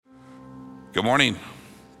Good morning.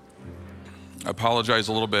 I apologize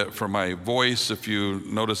a little bit for my voice. If you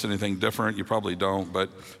notice anything different, you probably don't, but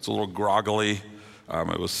it's a little groggly. I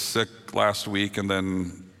was sick last week and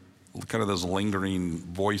then kind of this lingering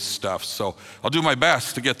voice stuff. So I'll do my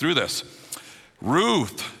best to get through this.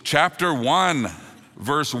 Ruth, chapter 1,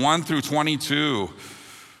 verse 1 through 22.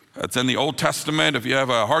 It's in the Old Testament. If you have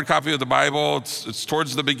a hard copy of the Bible, it's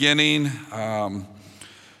towards the beginning.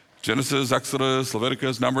 Genesis, Exodus,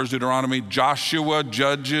 Leviticus, Numbers, Deuteronomy, Joshua,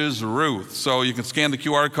 Judges, Ruth. So you can scan the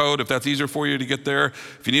QR code if that's easier for you to get there.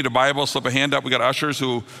 If you need a Bible, slip a hand up. We got ushers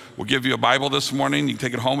who will give you a Bible this morning. You can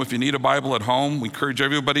take it home if you need a Bible at home. We encourage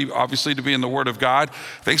everybody, obviously, to be in the Word of God.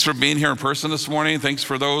 Thanks for being here in person this morning. Thanks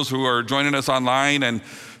for those who are joining us online and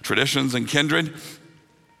Traditions and Kindred.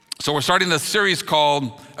 So we're starting this series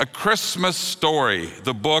called A Christmas Story,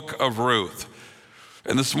 the Book of Ruth.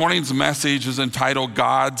 And this morning's message is entitled,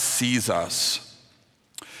 God Sees Us.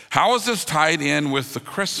 How is this tied in with the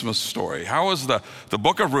Christmas story? How is the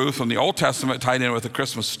book of Ruth from the Old Testament tied in with the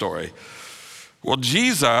Christmas story? Well,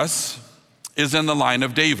 Jesus is in the line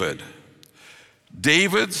of David.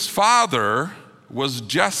 David's father was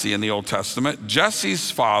Jesse in the Old Testament. Jesse's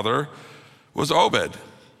father was Obed.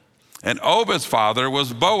 And Obed's father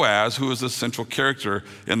was Boaz, who is the central character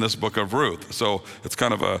in this book of Ruth. So it's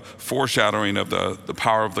kind of a foreshadowing of the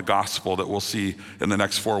power of the gospel that we'll see in the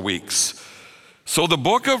next 4 weeks. So the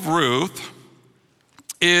book of Ruth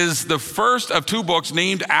is the first of 2 books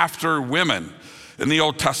named after women in the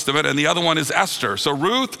Old Testament, and the other one is Esther. So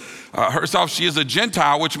Ruth herself, she is a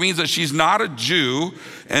Gentile, which means that she's not a Jew,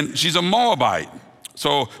 and she's a Moabite.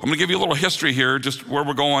 So I'm going to give you a little history here, just where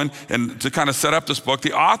we're going, and to kind of set up this book.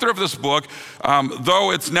 The author of this book,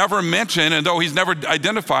 though it's never mentioned and though he's never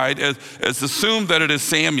identified, it's assumed that it is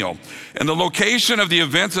Samuel. And the location of the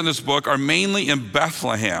events in this book are mainly in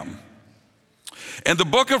Bethlehem. And the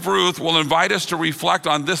book of Ruth will invite us to reflect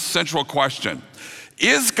on this central question.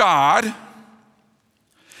 Is God,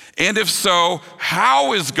 and if so,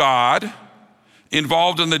 how is God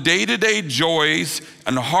involved in the day-to-day joys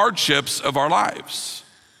and hardships of our lives?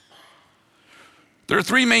 There are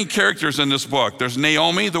 3 main characters in this book. There's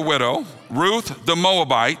Naomi, the widow, Ruth, the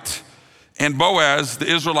Moabite, and Boaz,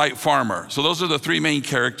 the Israelite farmer. So those are the 3 main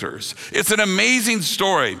characters. It's an amazing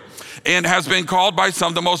story and has been called by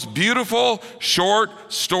some the most beautiful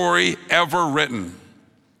short story ever written.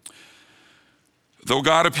 Though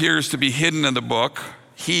God appears to be hidden in the book,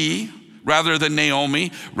 he, rather than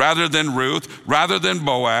Naomi, rather than Ruth, rather than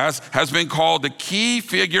Boaz, has been called the key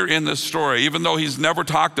figure in this story, even though he's never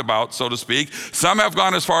talked about, so to speak. Some have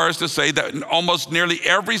gone as far as to say that in almost nearly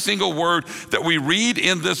every single word that we read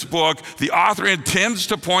in this book, the author intends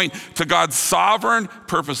to point to God's sovereign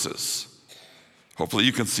purposes. Hopefully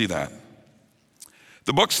you can see that.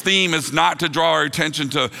 The book's theme is not to draw our attention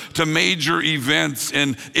to major events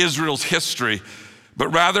in Israel's history, but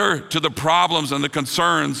rather to the problems and the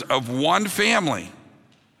concerns of one family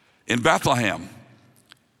in Bethlehem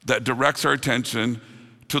that directs our attention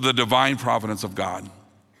to the divine providence of God.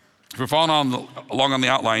 If you're following along on the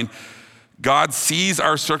outline, God sees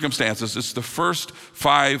our circumstances. It's the first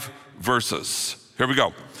 5 verses. Here we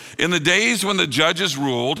go. In the days when the judges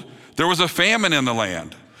ruled, there was a famine in the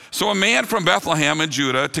land. So a man from Bethlehem in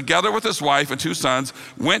Judah, together with his wife and 2 sons,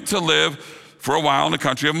 went to live for a while in the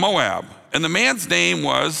country of Moab. And the man's name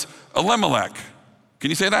was Elimelech. Can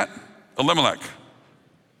you say that? Elimelech.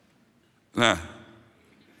 Nah.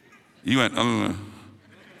 You went,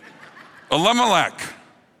 Elimelech.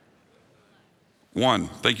 1,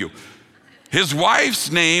 thank you. His wife's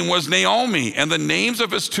name was Naomi, and the names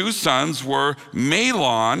of his 2 sons were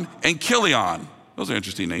Mahlon and Chilion. Those are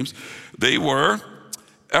interesting names. They were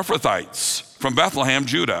Ephrathites from Bethlehem,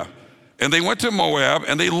 Judah. And they went to Moab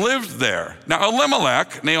and they lived there. Now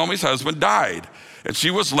Elimelech, Naomi's husband, died, and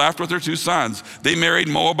she was left with her 2 sons. They married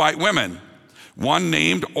Moabite women, one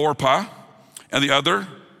named Orpah and the other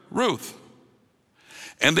Ruth.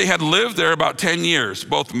 And they had lived there about 10 years.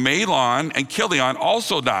 Both Mahlon and Chilion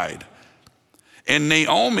also died. And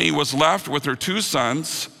Naomi was left with her 2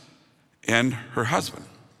 sons and her husband.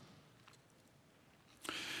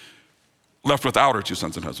 Left without her 2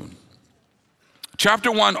 sons and husband.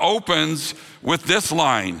 Chapter 1 opens with this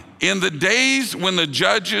line, in the days when the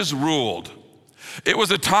judges ruled. It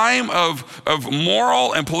was a time of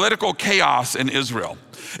moral and political chaos in Israel.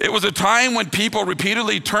 It was a time when people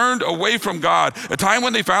repeatedly turned away from God, a time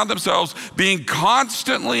when they found themselves being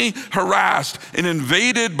constantly harassed and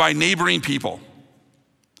invaded by neighboring people.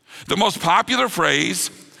 The most popular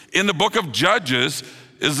phrase in the book of Judges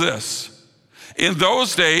is this: in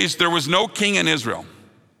those days, there was no king in Israel,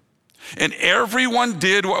 and everyone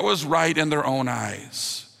did what was right in their own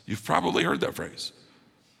eyes. You've probably heard that phrase.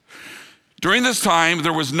 During this time,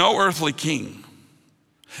 there was no earthly king.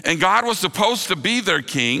 And God was supposed to be their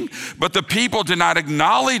king, but the people did not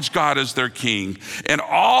acknowledge God as their king. And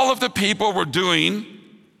all of the people were doing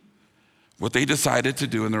what they decided to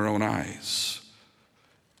do in their own eyes.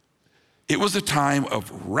 It was a time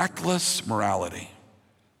of reckless morality.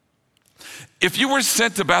 If you were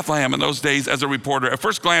sent to Bethlehem in those days as a reporter, at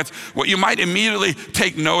first glance, what you might immediately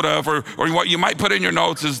take note of, or what you might put in your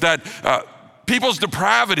notes, is that people's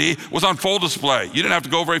depravity was on full display. You didn't have to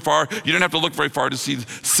go very far. You didn't have to look very far to see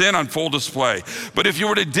sin on full display. But if you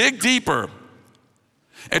were to dig deeper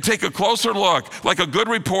and take a closer look, like a good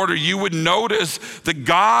reporter, you would notice that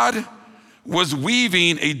God was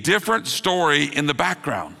weaving a different story in the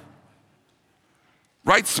background.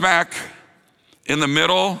 Right smack in the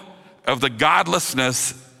middle of the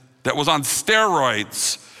godlessness that was on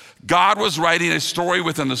steroids, God was writing a story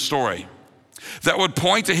within the story that would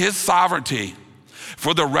point to his sovereignty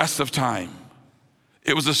for the rest of time.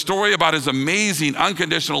 It was a story about his amazing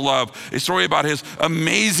unconditional love, a story about his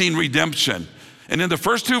amazing redemption. And in the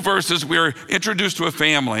first two verses, we are introduced to a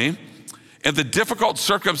family and the difficult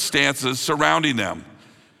circumstances surrounding them.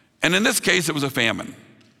 And in this case, it was a famine.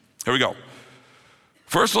 Here we go.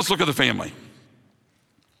 First, let's look at the family.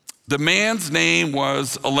 The man's name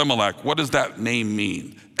was Elimelech. What does that name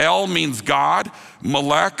mean? El means God.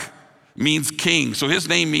 Melech means king. So his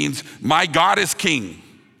name means, my God is king.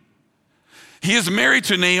 He is married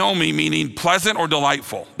to Naomi, meaning pleasant or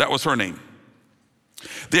delightful. That was her name.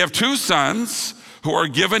 They have two sons who are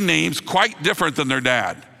given names quite different than their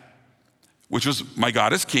dad, which was, my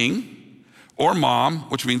God is king, or mom,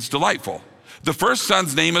 which means delightful. The first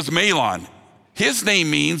son's name is Mahlon. His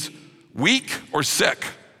name means weak or sick.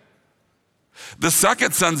 The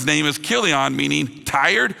second son's name is Chilion, meaning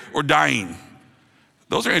tired or dying.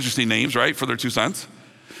 Those are interesting names, right, for their two sons?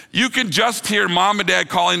 You can just hear mom and dad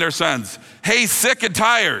calling their sons, hey, sick and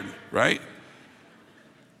tired, right?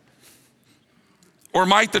 Or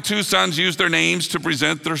might the two sons use their names to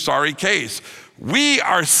present their sorry case? We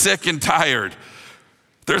are sick and tired.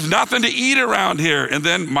 There's nothing to eat around here. And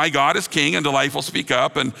then my God is king and delightful speak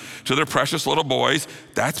up, and to their precious little boys,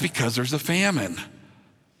 that's because there's a famine.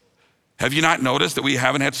 Have you not noticed that we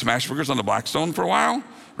haven't had smash burgers on the Blackstone for a while?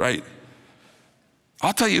 Right?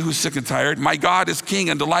 I'll tell you who's sick and tired. My God is king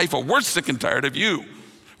and delightful. We're sick and tired of you.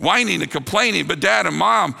 Whining and complaining, but dad and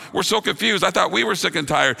mom, we're so confused. I thought we were sick and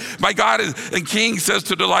tired. My God is, and king says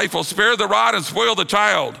to delightful, spare the rod and spoil the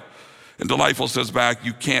child. And delightful says back,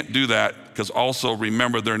 you can't do that, because also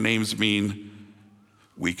remember their names mean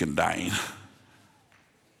weak and dying.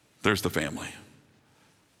 There's the family.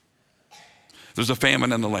 There's a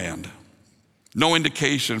famine in the land. No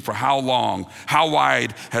indication for how long, how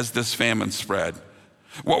wide has this famine spread.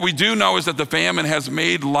 What we do know is that the famine has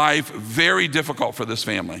made life very difficult for this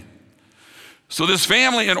family. So this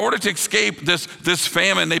family, in order to escape this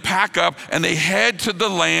famine, they pack up and they head to the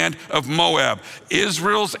land of Moab,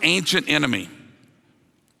 Israel's ancient enemy.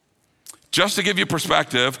 Just to give you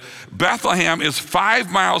perspective, Bethlehem is 5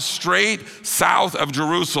 miles straight south of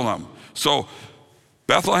Jerusalem. So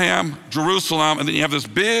Bethlehem, Jerusalem, and then you have this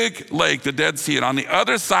big lake, the Dead Sea, and on the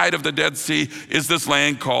other side of the Dead Sea is this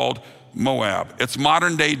land called Moab. It's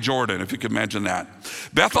modern day Jordan, if you can imagine that.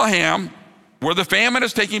 Bethlehem, where the famine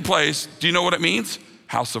is taking place, do you know what it means?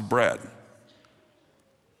 House of bread.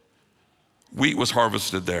 Wheat was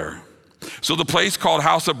harvested there. So the place called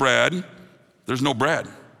House of Bread, there's no bread.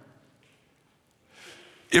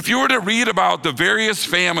 If you were to read about the various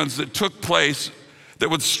famines that took place that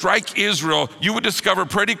would strike Israel, you would discover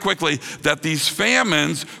pretty quickly that these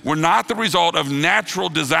famines were not the result of natural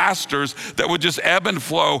disasters that would just ebb and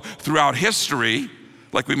flow throughout history,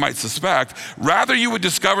 like we might suspect. Rather, you would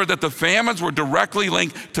discover that the famines were directly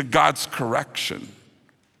linked to God's correction.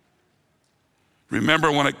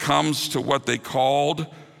 Remember, when it comes to what they called,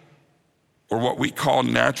 or what we call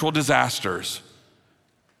natural disasters,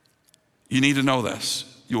 you need to know this.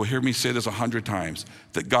 You will hear me say this 100 times,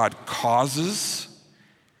 that God causes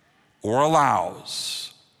or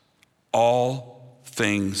allows all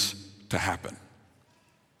things to happen.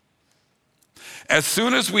 As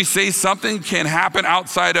soon as we say something can happen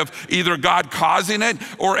outside of either God causing it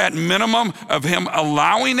or at minimum of him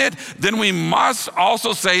allowing it, then we must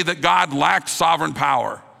also say that God lacks sovereign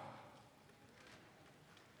power.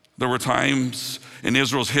 There were times in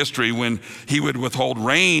Israel's history when he would withhold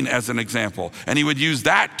rain as an example, and he would use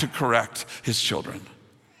that to correct his children.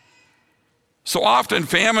 So often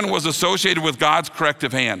famine was associated with God's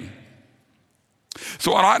corrective hand.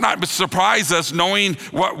 So it ought not surprise us, knowing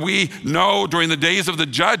what we know during the days of the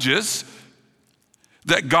judges,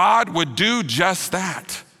 that God would do just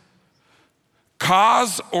that.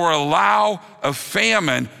 cause or allow a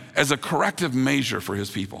famine as a corrective measure for his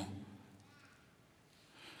people.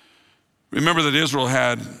 Remember that Israel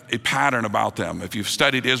had a pattern about them. If you've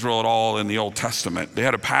studied Israel at all in the Old Testament, they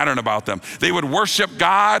had a pattern about them. They would worship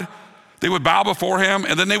God, they would bow before him,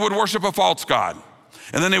 and then they would worship a false god.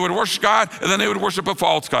 And then they would worship God, and then they would worship a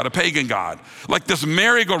false god, a pagan god. Like this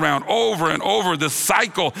merry-go-round over and over, this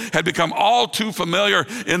cycle had become all too familiar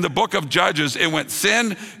in the book of Judges. It went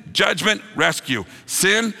sin, judgment, rescue.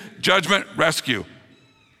 Sin, judgment, rescue.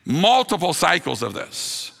 Multiple cycles of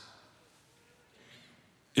this.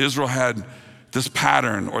 Israel had this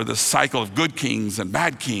pattern or this cycle of good kings and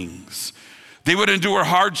bad kings. They would endure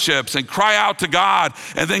hardships and cry out to God,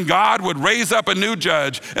 and then God would raise up a new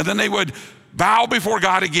judge, and then they would bow before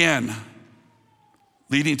God again,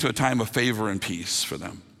 leading to a time of favor and peace for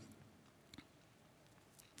them.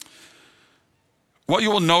 What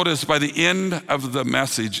you will notice by the end of the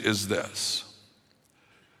message is this.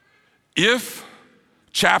 If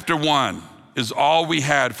chapter 1 is all we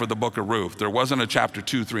had for the book of Ruth, there wasn't a chapter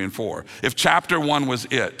 2, 3, and 4. If chapter 1 was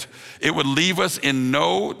it would leave us in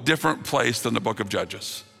no different place than the book of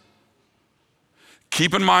Judges.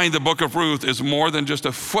 Keep in mind, the book of Ruth is more than just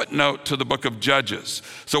a footnote to the book of Judges.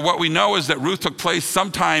 So what we know is that Ruth took place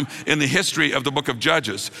sometime in the history of the book of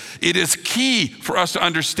Judges. It is key for us to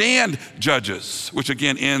understand Judges, which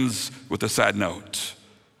again ends with a sad note.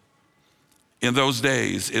 In those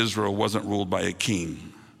days, Israel wasn't ruled by a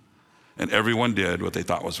king, and everyone did what they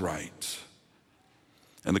thought was right.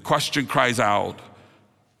 And the question cries out,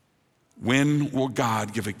 when will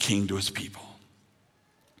God give a king to his people?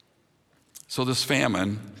 So this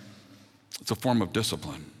famine, it's a form of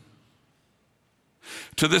discipline.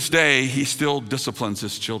 To this day, he still disciplines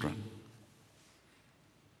his children.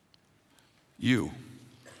 You,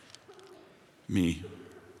 me.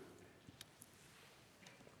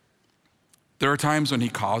 There are times when he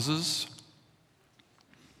causes,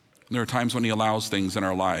 and there are times when he allows things in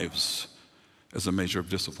our lives as a measure of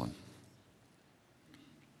discipline.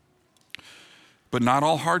 But not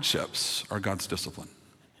all hardships are God's discipline.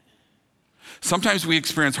 Sometimes we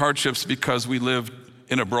experience hardships because we live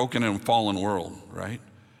in a broken and fallen world, right?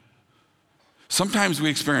 Sometimes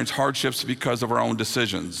we experience hardships because of our own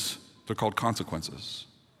decisions. They're called consequences.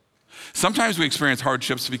 Sometimes we experience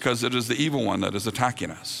hardships because it is the evil one that is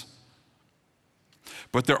attacking us.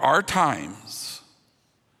 But there are times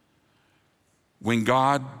when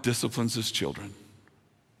God disciplines his children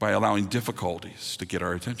by allowing difficulties to get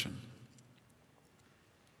our attention,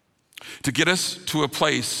 to get us to a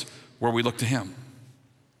place where we look to him.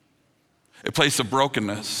 A place of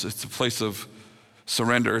brokenness, it's a place of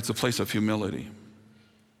surrender, it's a place of humility.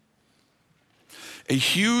 A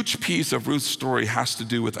huge piece of Ruth's story has to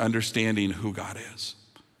do with understanding who God is.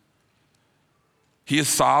 He is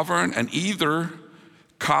sovereign and either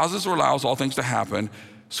causes or allows all things to happen.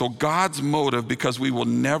 So God's motive, because we will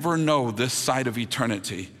never know this side of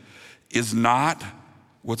eternity, is not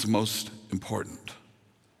what's most important.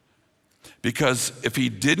 Because if he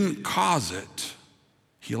didn't cause it,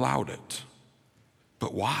 he allowed it.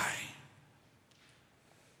 But why?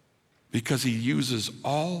 Because he uses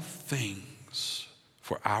all things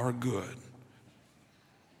for our good,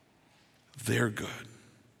 their good,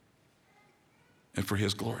 and for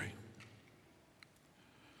his glory.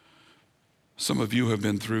 Some of you have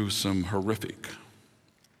been through some horrific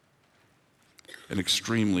and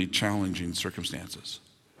extremely challenging circumstances,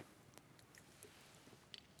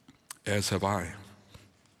 as have I.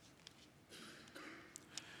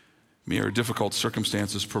 May our difficult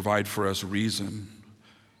circumstances provide for us reason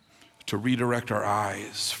to redirect our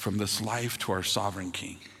eyes from this life to our sovereign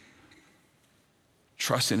King,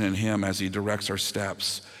 trusting in him as he directs our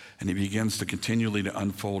steps and he begins to continually to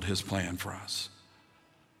unfold his plan for us.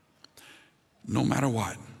 No matter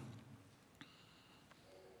what,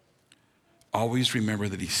 always remember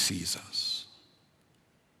that he sees us.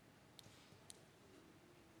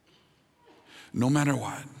 No matter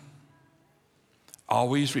what,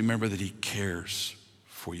 always remember that he cares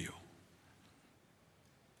for you,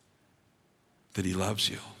 that he loves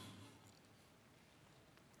you,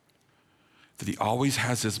 that he always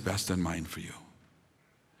has his best in mind for you.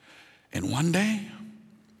 And one day,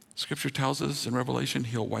 Scripture tells us in Revelation,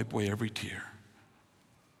 he'll wipe away every tear.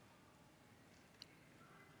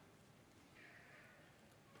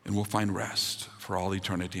 And we'll find rest for all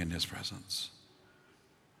eternity in his presence.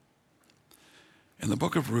 In the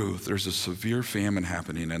book of Ruth, there's a severe famine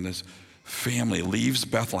happening, and this family leaves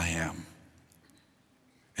Bethlehem,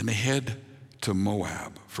 and they head to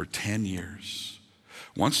Moab for 10 years.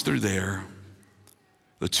 Once they're there,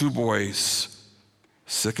 the two boys,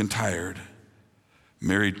 sick and tired,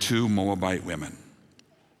 married 2 Moabite women.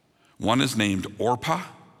 One is named Orpah.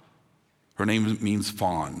 Her name means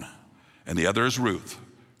fawn. And the other is Ruth.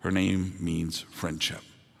 Her name means friendship.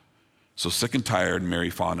 So sick and tired, marry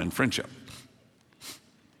fawn and friendship.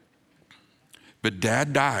 But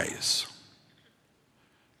dad dies.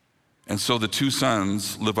 And so the 2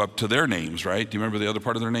 sons live up to their names, right? Do you remember the other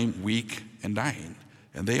part of their name? Weak and dying.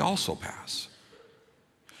 And they also pass.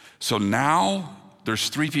 So now there's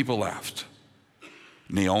 3 people left: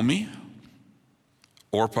 Naomi,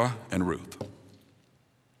 Orpah, and Ruth.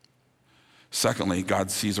 Secondly,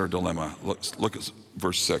 God sees our dilemma. Look at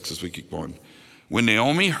verse 6 as we keep going. When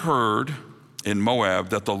Naomi heard in Moab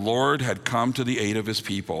that the Lord had come to the aid of his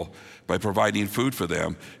people by providing food for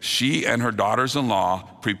them, she and her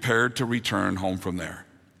daughters-in-law prepared to return home from there.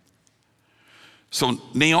 So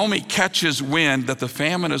Naomi catches wind that the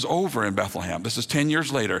famine is over in Bethlehem. This is 10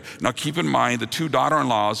 years later. Now keep in mind, the 2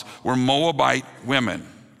 daughter-in-laws were Moabite women,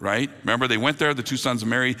 right? Remember, they went there, the 2 sons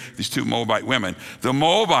married these 2 Moabite women. The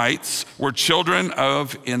Moabites were children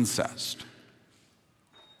of incest.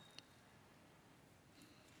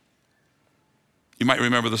 You might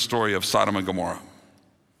remember the story of Sodom and Gomorrah.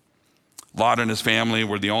 Lot and his family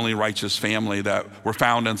were the only righteous family that were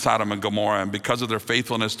found in Sodom and Gomorrah. And because of their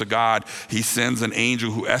faithfulness to God, he sends an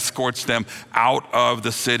angel who escorts them out of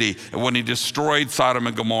the city. And when he destroyed Sodom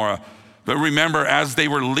and Gomorrah, but remember, as they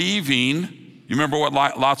were leaving, you remember what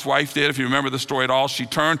Lot's wife did? If you remember the story at all, she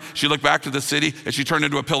looked back to the city, and she turned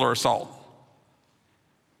into a pillar of salt.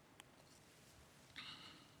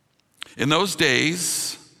 In those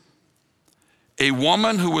days, a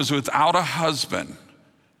woman who was without a husband,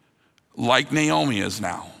 like Naomi is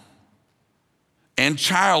now, and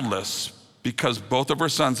childless because both of her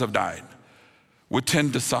sons have died, would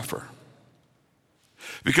tend to suffer.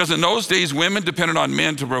 Because in those days, women depended on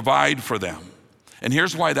men to provide for them. And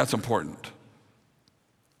here's why that's important.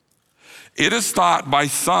 It is thought by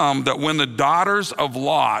some that when the daughters of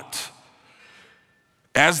Lot,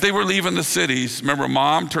 as they were leaving the cities, remember,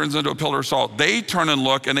 mom turns into a pillar of salt. They turn and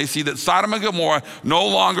look and they see that Sodom and Gomorrah no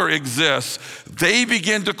longer exists. They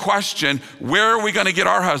begin to question, where are we going to get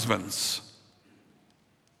our husbands?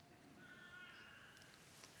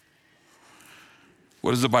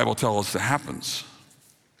 What does the Bible tell us that happens?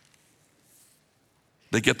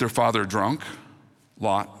 They get their father drunk,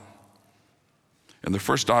 Lot, and the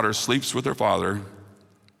first daughter sleeps with her father,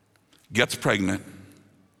 gets pregnant,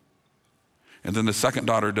 and then the second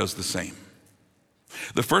daughter does the same.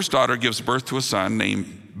 The first daughter gives birth to a son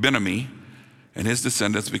named Ben-Ammi, and his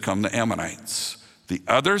descendants become the Ammonites. The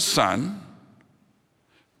other son,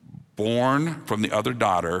 born from the other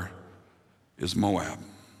daughter, is Moab,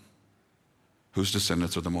 whose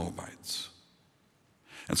descendants are the Moabites.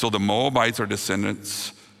 And so the Moabites are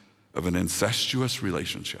descendants of an incestuous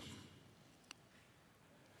relationship.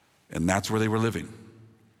 And that's where they were living.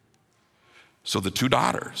 So the 2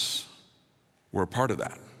 daughters were a part of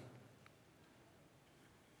that.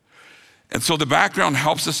 And so the background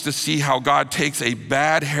helps us to see how God takes a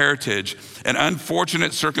bad heritage and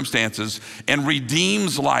unfortunate circumstances and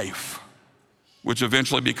redeems life, which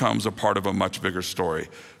eventually becomes a part of a much bigger story.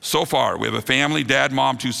 So far, we have a family, dad,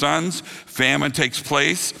 mom, 2 sons. Famine takes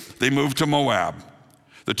place. They move to Moab.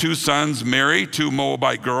 The 2 sons marry 2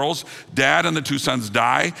 Moabite girls. Dad and the 2 sons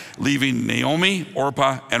die, leaving Naomi,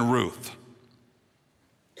 Orpah, and Ruth.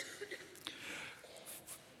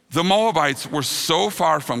 The Moabites were so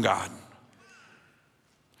far from God.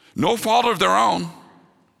 No fault of their own,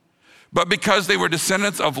 but because they were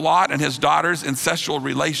descendants of Lot and his daughter's incestual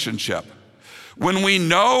relationship. When we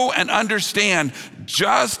know and understand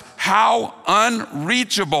just how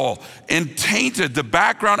unreachable and tainted the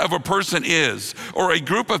background of a person is, or a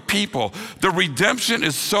group of people, the redemption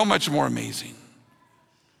is so much more amazing.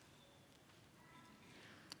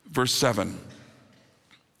 Verse 7.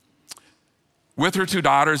 With her 2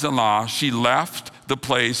 daughters-in-law, she left the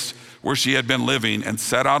place where she had been living and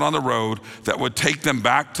set out on the road that would take them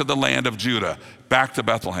back to the land of Judah, back to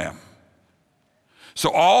Bethlehem. So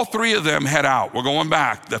all 3 of them head out. We're going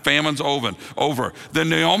back. The famine's over. Then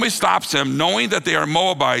Naomi stops them, knowing that they are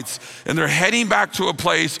Moabites, and they're heading back to a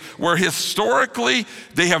place where historically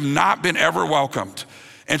they have not been ever welcomed.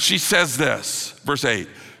 And she says this, verse 8,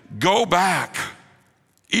 "Go back,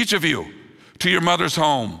 each of you, to your mother's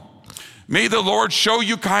home. May the Lord show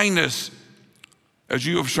you kindness as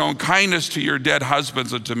you have shown kindness to your dead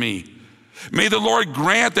husbands and to me. May the Lord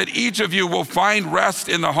grant that each of you will find rest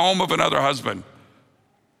in the home of another husband."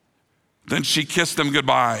 Then she kissed them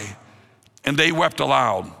goodbye, and they wept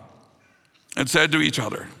aloud and said to each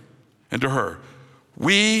other and to her,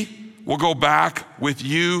 "We will go back with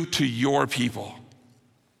you to your people."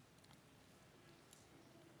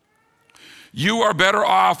 You are better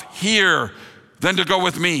off here than to go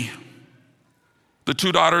with me. The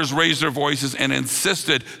two daughters raised their voices and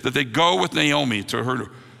insisted that they go with Naomi to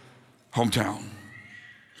her hometown.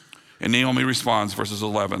 And Naomi responds, verses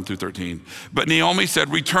 11 through 13. But Naomi said,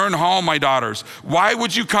 return home, my daughters. Why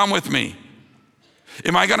would you come with me?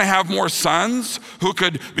 Am I going to have more sons who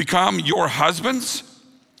could become your husbands?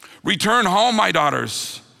 Return home, my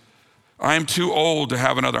daughters. I am too old to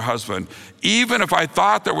have another husband. Even if I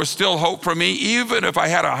thought there was still hope for me, even if I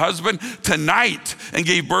had a husband tonight and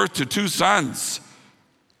gave birth to 2 sons,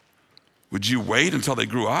 would you wait until they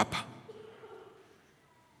grew up?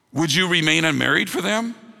 Would you remain unmarried for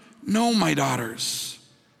them? No, my daughters.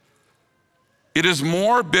 It is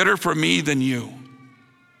more bitter for me than you,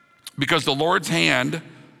 because the Lord's hand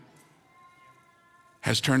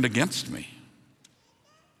has turned against me.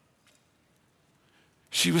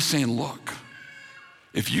 She was saying, look,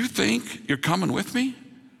 if you think you're coming with me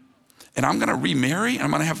and I'm gonna remarry and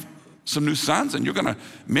I'm gonna have some new sons and you're gonna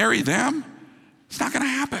marry them, it's not gonna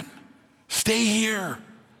happen. Stay here.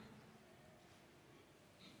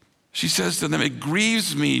 She says to them, it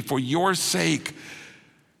grieves me for your sake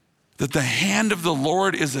that the hand of the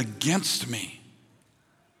Lord is against me.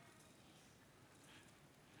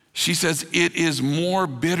 She says, it is more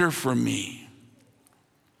bitter for me.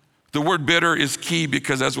 The word bitter is key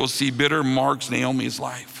because, as we'll see, bitter marks Naomi's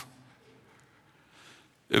life.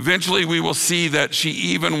 Eventually, we will see that she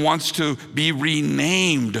even wants to be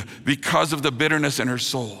renamed because of the bitterness in her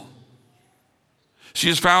soul. She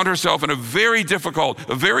has found herself in a very difficult,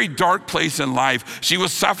 a very dark place in life. She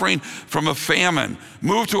was suffering from a famine,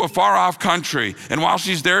 moved to a far-off country, and while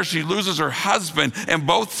she's there, she loses her husband and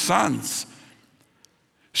both sons.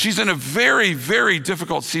 She's in a very, very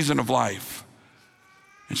difficult season of life,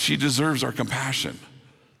 and she deserves our compassion.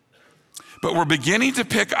 But we're beginning to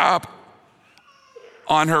pick up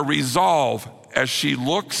on her resolve as she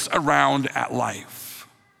looks around at life.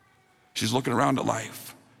 She's looking around at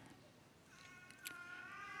life.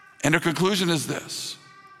 And her conclusion is this: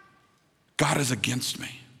 God is against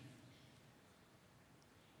me.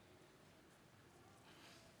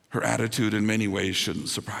 Her attitude in many ways shouldn't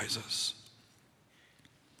surprise us.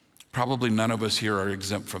 Probably none of us here are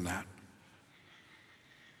exempt from that.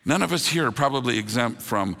 None of us here are probably exempt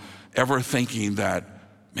from ever thinking that,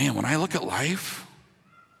 man, when I look at life,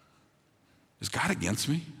 is God against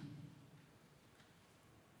me?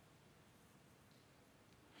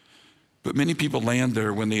 But many people land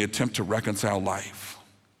there when they attempt to reconcile life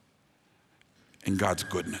and God's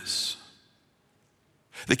goodness.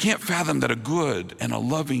 They can't fathom that a good and a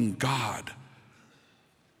loving God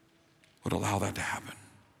would allow that to happen.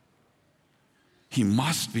 He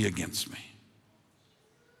must be against me.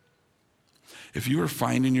 If you are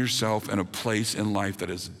finding yourself in a place in life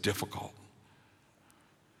that is difficult,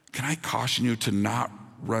 can I caution you to not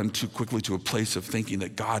run too quickly to a place of thinking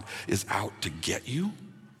that God is out to get you?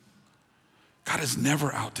 God is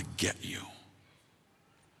never out to get you.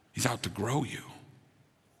 He's out to grow you,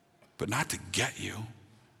 but not to get you.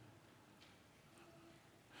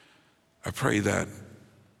 I pray that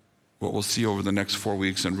what we'll see over the next 4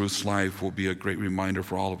 weeks in Ruth's life will be a great reminder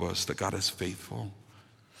for all of us that God is faithful.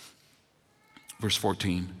 Verse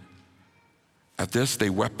 14, at this they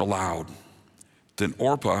wept aloud. Then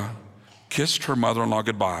Orpah kissed her mother-in-law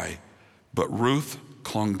goodbye, but Ruth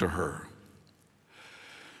clung to her.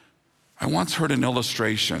 I once heard an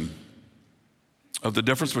illustration of the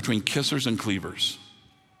difference between kissers and cleavers.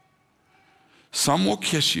 Some will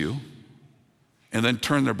kiss you and then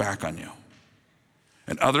turn their back on you,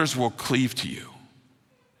 and others will cleave to you.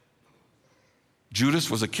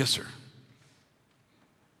 Judas was a kisser.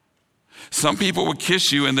 Some people would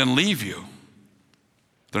kiss you and then leave you.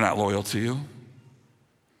 They're not loyal to you.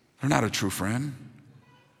 They're not a true friend.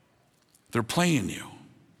 They're playing you.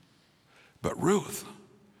 But Ruth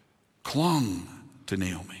clung to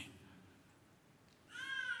Naomi.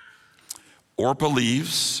 Orpah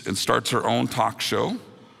leaves and starts her own talk show,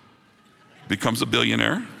 becomes a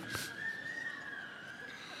billionaire.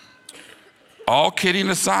 All kidding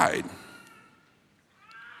aside,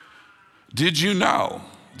 did you know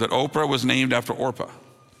that Oprah was named after Orpah?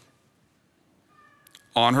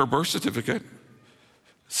 On her birth certificate, it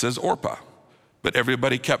says Orpah, but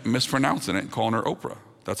everybody kept mispronouncing it and calling her Oprah.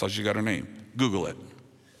 That's how she got her name. Google it.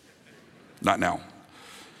 Not now.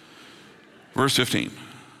 Verse 15.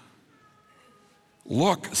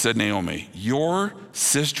 Look, said Naomi, your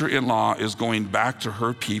sister-in-law is going back to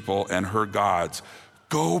her people and her gods.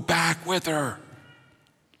 Go back with her.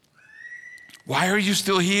 Why are you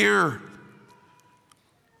still here?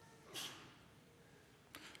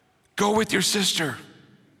 Go with your sister.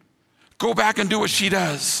 Go back and do what she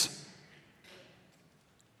does.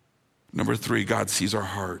 Number 3, God sees our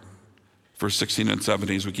heart. Verse 16 and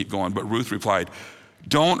 17 as we keep going. But Ruth replied,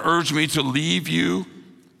 don't urge me to leave you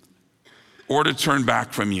or to turn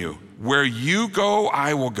back from you. Where you go,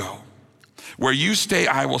 I will go. Where you stay,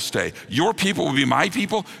 I will stay. Your people will be my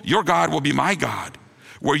people. Your God will be my God.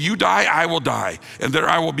 Where you die, I will die, and there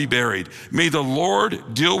I will be buried. May the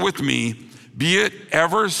Lord deal with me, be it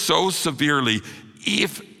ever so severely,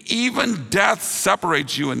 if even death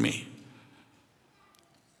separates you and me.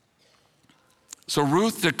 So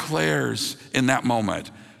Ruth declares in that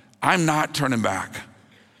moment, I'm not turning back.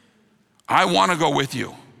 I want to go with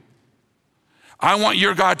you. I want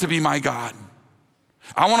your God to be my God.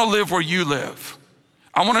 I want to live where you live.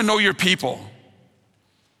 I want to know your people.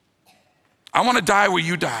 I want to die where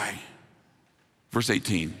you die. Verse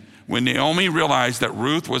 18, when Naomi realized that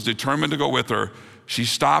Ruth was determined to go with her, she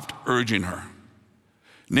stopped urging her.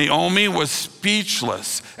 Naomi was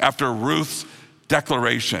speechless after Ruth's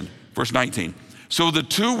declaration. Verse 19, so the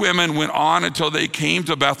two women went on until they came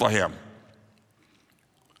to Bethlehem.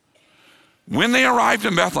 When they arrived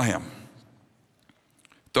in Bethlehem,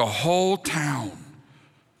 the whole town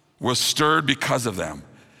was stirred because of them.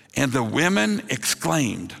 And the women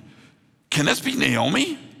exclaimed, can this be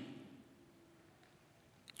Naomi?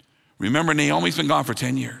 Remember, Naomi's been gone for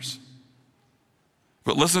 10 years.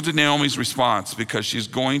 But listen to Naomi's response, because she's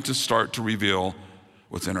going to start to reveal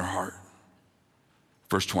what's in her heart.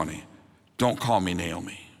 Verse 20, don't call me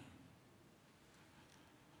Naomi.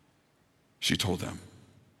 She told them,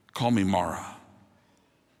 call me Mara,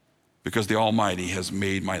 because the Almighty has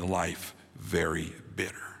made my life very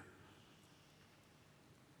bitter.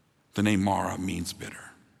 The name Mara means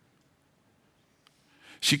bitter.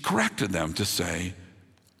 She corrected them to say,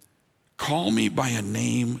 call me by a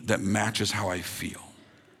name that matches how I feel.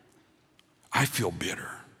 I feel bitter.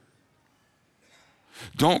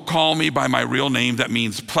 Don't call me by my real name that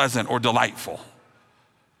means pleasant or delightful.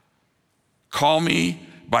 Call me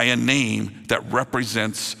by a name that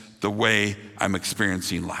represents the way I'm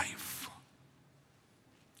experiencing life.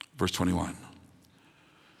 Verse 21.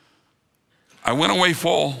 I went away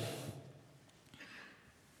full,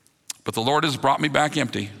 but the Lord has brought me back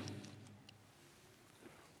empty.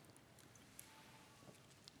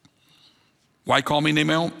 Why call me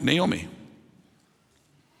Naomi?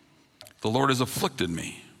 The Lord has afflicted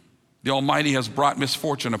me. The Almighty has brought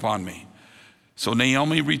misfortune upon me. So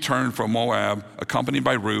Naomi returned from Moab, accompanied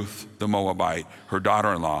by Ruth the Moabite, her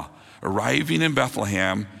daughter-in-law, arriving in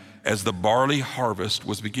Bethlehem as the barley harvest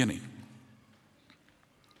was beginning.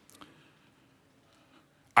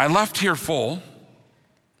 I left here full.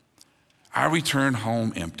 I return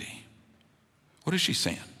home empty. What is she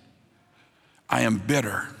saying? I am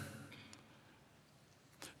bitter.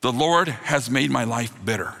 The Lord has made my life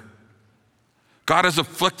bitter. God has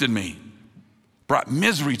afflicted me, brought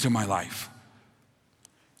misery to my life.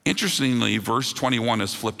 Interestingly, verse 21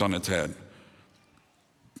 is flipped on its head.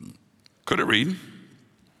 Could it read?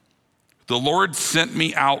 The Lord sent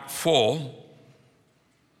me out full,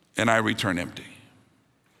 and I return empty.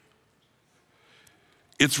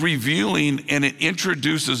 It's revealing, and it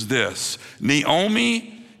introduces this.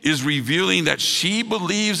 Naomi is revealing that she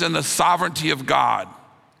believes in the sovereignty of God,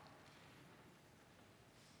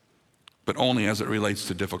 but only as it relates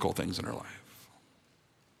to difficult things in her life.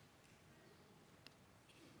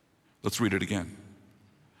 Let's read it again.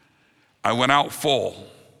 I went out full,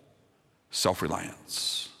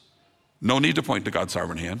 self-reliance. No need to point to God's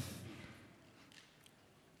sovereign hand.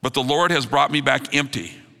 But the Lord has brought me back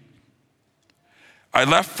empty. I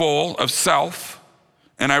left full of self,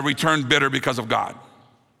 and I returned bitter because of God.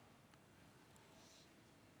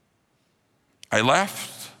 I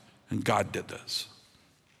left, and God did this.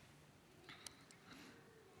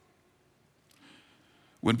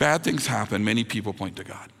 When bad things happen, many people point to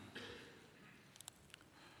God.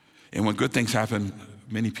 And when good things happen,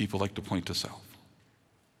 many people like to point to self.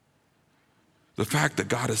 The fact that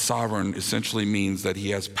God is sovereign essentially means that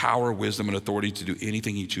he has power, wisdom, and authority to do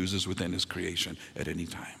anything he chooses within his creation at any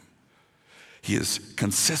time. He is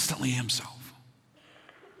consistently himself,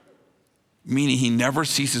 meaning he never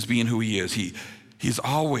ceases being who he is. He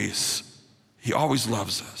always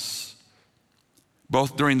loves us,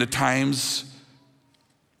 both during the times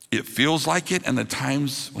it feels like it and the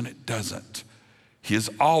times when it doesn't. He is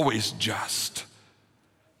always just.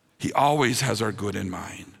 He always has our good in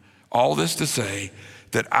mind. All this to say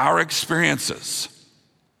that our experiences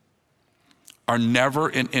are never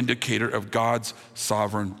an indicator of God's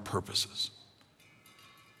sovereign purposes.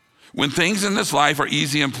 When things in this life are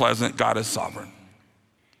easy and pleasant, God is sovereign.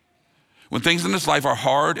 When things in this life are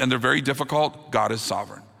hard and they're very difficult, God is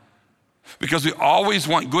sovereign. Because we always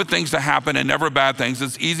want good things to happen and never bad things.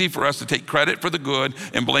 It's easy for us to take credit for the good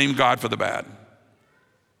and blame God for the bad.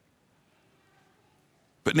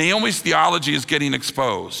 But Naomi's theology is getting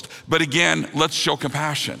exposed. But again, let's show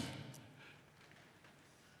compassion.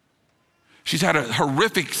 She's had a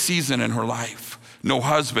horrific season in her life. No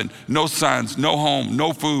husband, no sons, no home,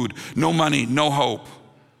 no food, no money, no hope.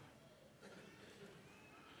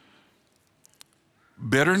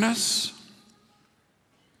 Bitterness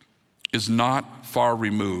is not far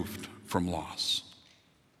removed from loss.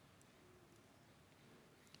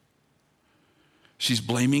 She's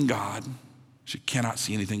blaming God. She cannot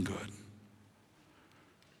see anything good.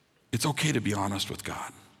 It's okay to be honest with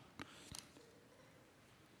God.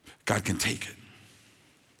 God can take it.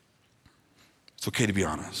 It's okay to be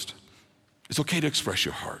honest. It's okay to express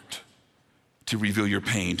your heart, to reveal your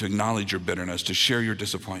pain, to acknowledge your bitterness, to share your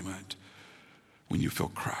disappointment when you feel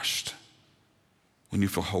crushed, when you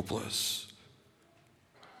feel hopeless.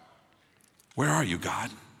 Where are you, God?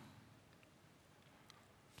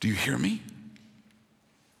 Do you hear me?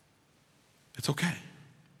 It's okay.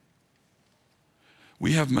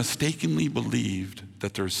 We have mistakenly believed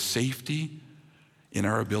that there's safety in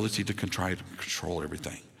our ability to try to control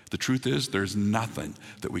everything. The truth is, there's nothing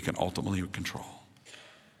that we can ultimately control.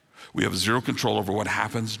 We have zero control over what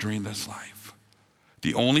happens during this life.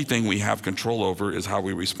 The only thing we have control over is how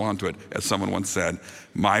we respond to it. As someone once said,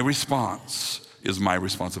 my response is my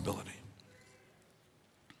responsibility.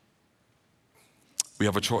 We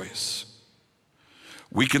have a choice.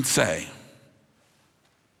 We can say,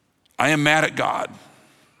 I am mad at God.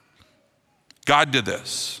 God did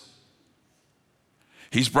this.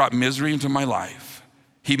 He's brought misery into my life.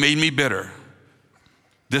 He made me bitter.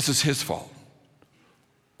 This is his fault.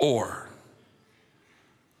 Or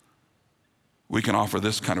we can offer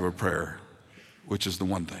this kind of a prayer, which is the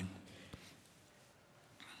one thing.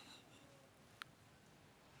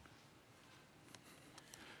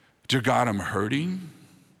 Dear God, I'm hurting,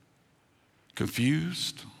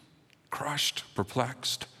 confused, crushed,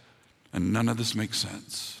 perplexed, and none of this makes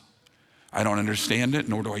sense. I don't understand it,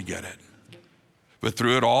 nor do I get it. But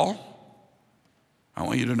through it all, I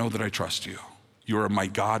want you to know that I trust you. You are my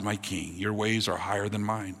God, my King. Your ways are higher than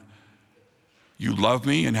mine. You love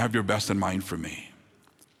me and have your best in mind for me.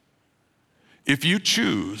 If you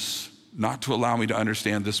choose not to allow me to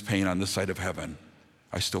understand this pain on this side of heaven,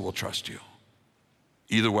 I still will trust you.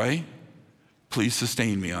 Either way, please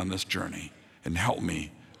sustain me on this journey and help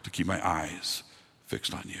me to keep my eyes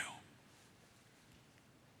fixed on you.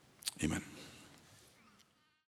 Amen.